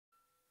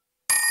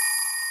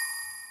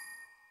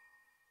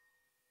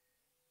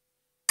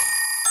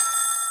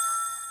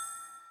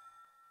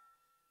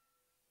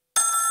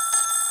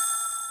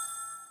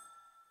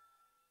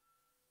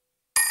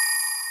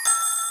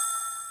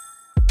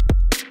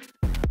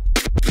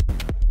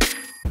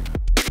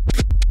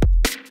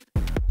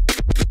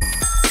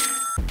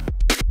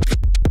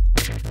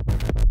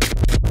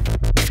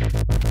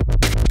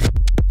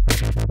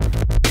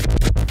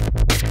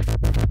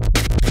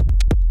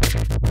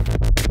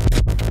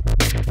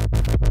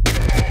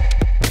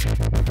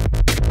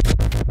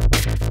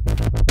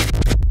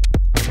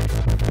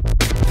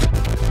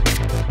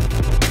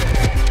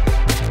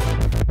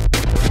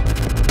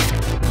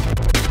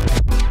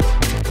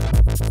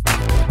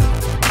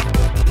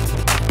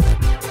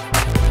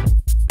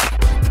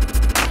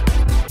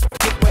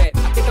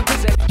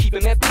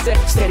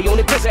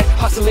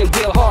hustling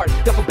real hard.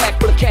 Duffel bag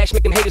full of cash,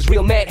 make them haters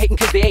real mad, hating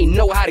cause they ain't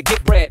know how to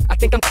get bread. I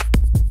think I'm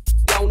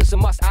on, it's a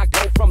must, I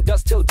go from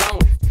dusk till dawn.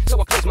 So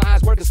I close my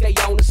eyes, work and stay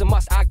on, it's a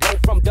must, I go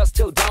from dusk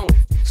till dawn.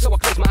 So I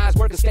close my eyes,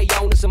 work and stay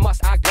on, it's a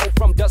must, I go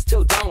from dusk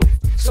till dawn.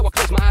 So I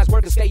close my eyes,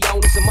 work and stay on,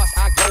 it's a must,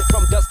 I go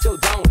from dusk till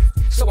dawn.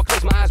 So I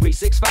close my eyes,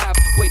 365,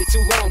 waited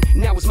too long,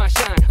 now is my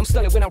shine. I'm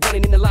stunning when I'm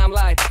running in the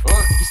limelight.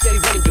 You steady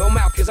running your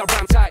mouth cause I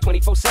rhyme tight.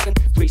 24/7,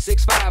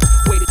 365,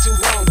 waited too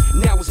long,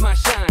 now is my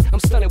shine. I'm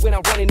stunning when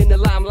I'm running in the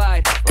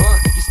limelight.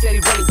 You steady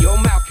running your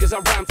mouth cause I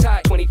rhyme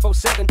tight.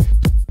 24/7.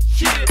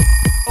 Yeah,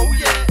 oh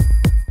yeah.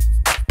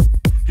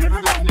 Here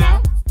we go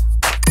now.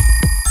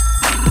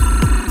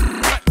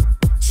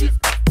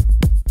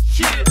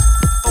 Yeah,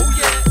 oh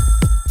yeah.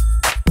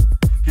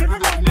 Here we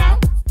go now.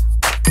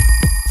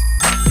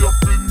 We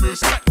up in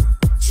this. Yeah.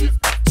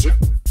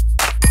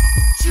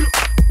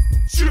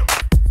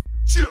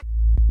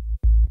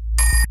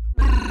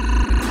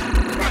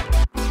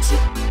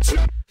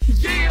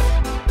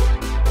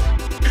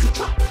 It's a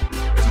trap.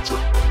 It's a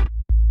trap.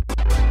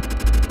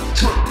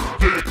 Trap,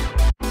 yeah.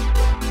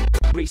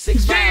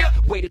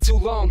 365, waited too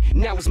long,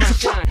 now is my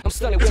shine. I'm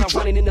stunning when I'm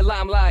running in the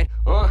limelight.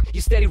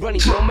 You steady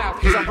running your mouth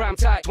cause I rhyme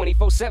tight.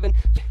 24/7,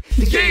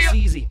 the game's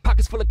easy,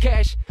 pockets full of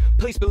cash.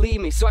 Please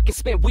believe me, so I can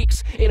spend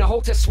weeks in a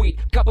hotel suite.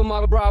 Couple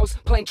Marlboro bros,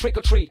 playing trick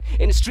or treat,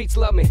 and the streets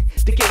love me.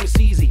 The game is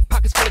easy,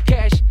 pockets full of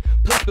cash.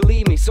 Please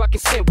believe me, so I can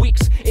spend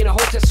weeks in a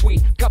hotel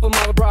suite. Couple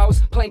Marlboro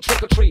bros, playing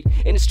trick or treat,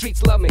 and the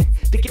streets love me.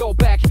 To go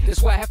back,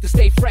 that's why I have to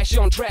stay fresh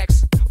on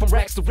tracks. From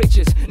rags to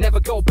riches, never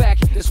go back.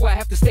 That's why I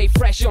have to stay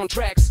fresh on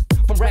tracks.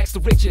 From rags to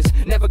riches,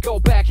 never go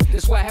back.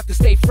 That's why I have to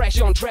stay fresh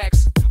on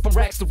tracks. From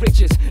rags to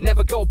riches,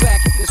 never go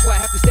back. That's why I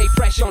have to stay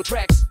fresh on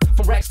tracks.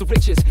 From rags to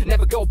riches,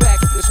 never go back.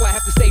 That's why I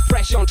have to stay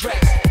fresh on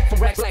tracks. From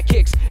rags, black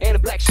kicks, and a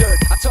black shirt.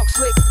 I talk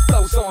slick,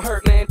 flows don't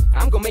hurt, man.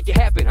 I'm gonna make it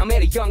happen, I'm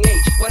at a young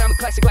age. But I'm a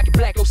classic like a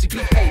black OCB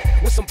paint.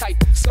 With some type,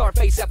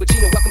 Scarface, Al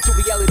Pacino. Welcome to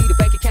reality, the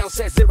bank account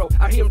says zero.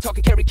 I hear him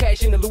talking, carry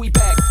cash in a Louis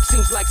bag.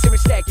 Seems like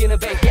serious stack in a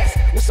bank, yes.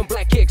 With some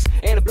black kicks,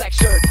 and a black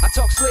shirt. I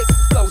talk slick,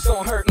 flows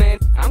don't hurt, man.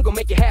 I'm gonna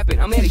make it happen,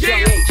 I'm at a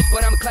young age.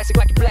 But I'm a classic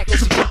like a black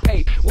OCB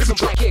paint. With some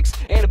black kicks,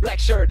 and a black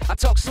shirt. I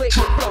talk slick,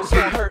 flows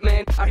don't hurt,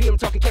 man. I hear him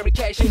talking, carry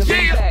cash in a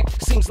Louis bag.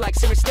 Seems like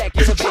serious stack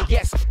in a bank,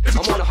 yes.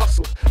 I'm on a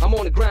hustle, I'm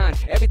on the grind.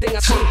 Everything I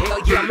see, hell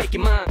yeah, I'm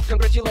making mine.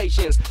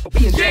 Congratulations for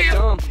being that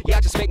dumb.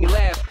 Y'all just make me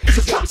laugh,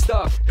 cause y'all be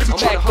stuck. I'm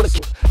on a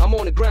hustle, I'm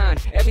on the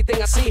grind.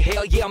 Everything I see,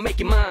 hell yeah, I'm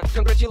making mine.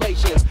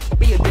 Congratulations for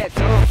being that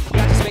dumb.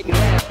 Y'all just make me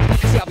laugh,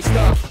 cause y'all be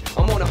stuck.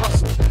 I'm on a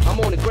hustle, I'm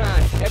on the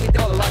grind.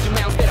 Everything, all the large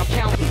amounts that I'm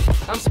counting,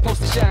 I'm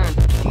supposed to shine.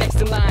 Next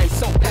in line,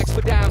 sold packs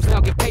for dimes. Now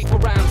get paid for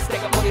rhymes.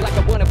 Stack up money like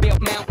I wanna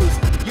build mountains.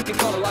 You can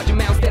call the large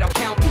amounts that I'm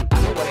counting.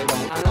 I know what they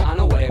want, I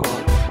know what they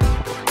want.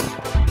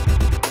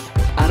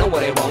 I know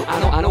what they want,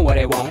 I know what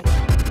they want.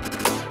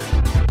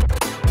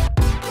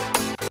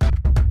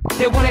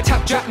 They want that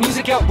top drop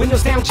music out,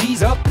 windows down,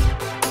 G's up.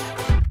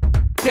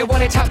 They want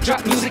that top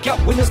drop music up,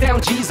 windows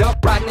down, G's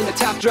up. Riding in the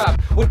top drop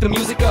with the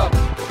music up,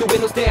 the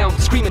windows down,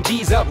 screaming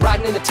G's up.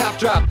 Riding in the top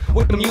drop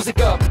with the music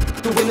up,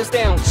 the windows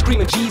down,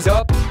 screaming G's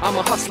up. I'm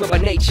a hustler by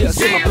nature, it's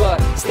in my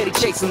blood. Steady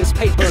chasing this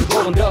paper and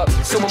rolling dubs.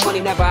 So my money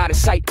never out of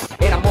sight,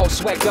 and I'm all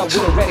swagged up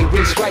with a red and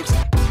green stripes.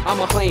 I'm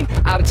a plane,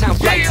 out of town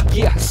flights.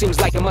 Yeah, seems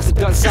like I must have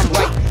done something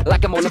right.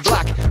 Like I'm on the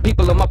block,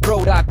 people on my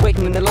product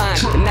waiting in the line,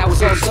 and now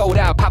it's all sold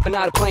out. Popping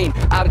out a plane,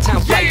 out of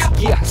town flights.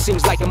 Yeah,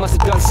 seems like I must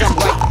have done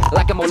something right.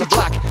 Like I'm on the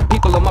block,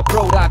 people on my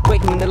product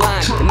waiting in the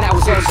line, and now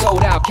it's all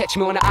sold out. Catch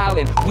me on the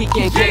island,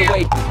 weekend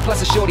getaway.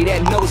 Plus a shorty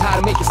that knows how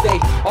to make it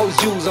stay. Always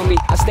jewels on me,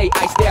 I stay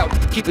iced out.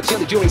 Keep it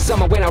chilly during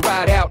summer when I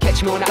ride out.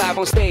 Catch me on live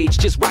on stage,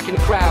 just rocking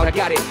the crowd. I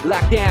got it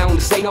locked down,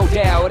 this ain't no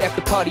doubt.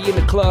 After party in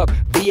the club,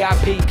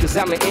 VIP, cause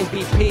I'm an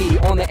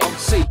MVP on the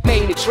MC.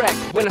 Main the track,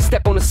 when I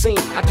step on the scene,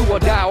 I do or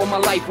die all my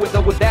life with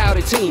or without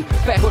a team.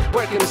 Fat hook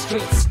work in the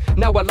streets,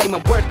 now I lay my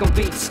work on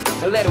beats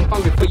and let them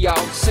hungry for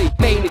y'all. See,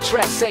 main the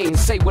track,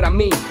 say what I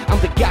mean. I'm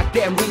the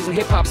goddamn reason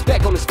hip-hop's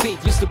back on its feet.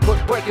 Used to put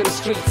work in the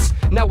streets,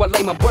 now I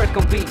lay my work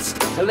on beats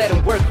and let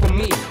them work for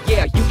me.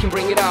 Yeah, you can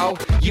bring it all,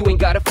 you ain't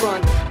got a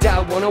front.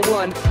 Dial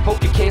 101,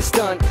 hope you can't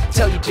stun.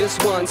 Tell you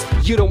just once,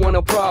 you don't want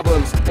no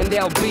problems, and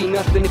there'll be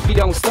nothing if you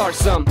don't start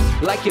some.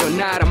 Like it or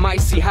not, I'm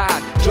icy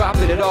hot,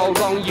 dropping it all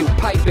on you,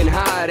 piping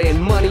hot,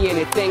 and money ain't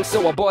a thing,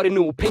 so I bought a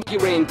new pinky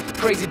ring.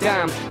 Crazy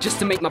dime, just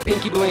to make my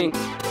pinky bling.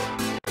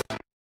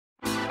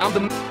 I'm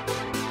the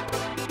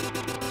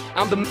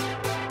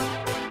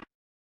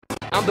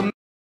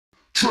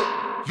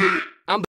yeah.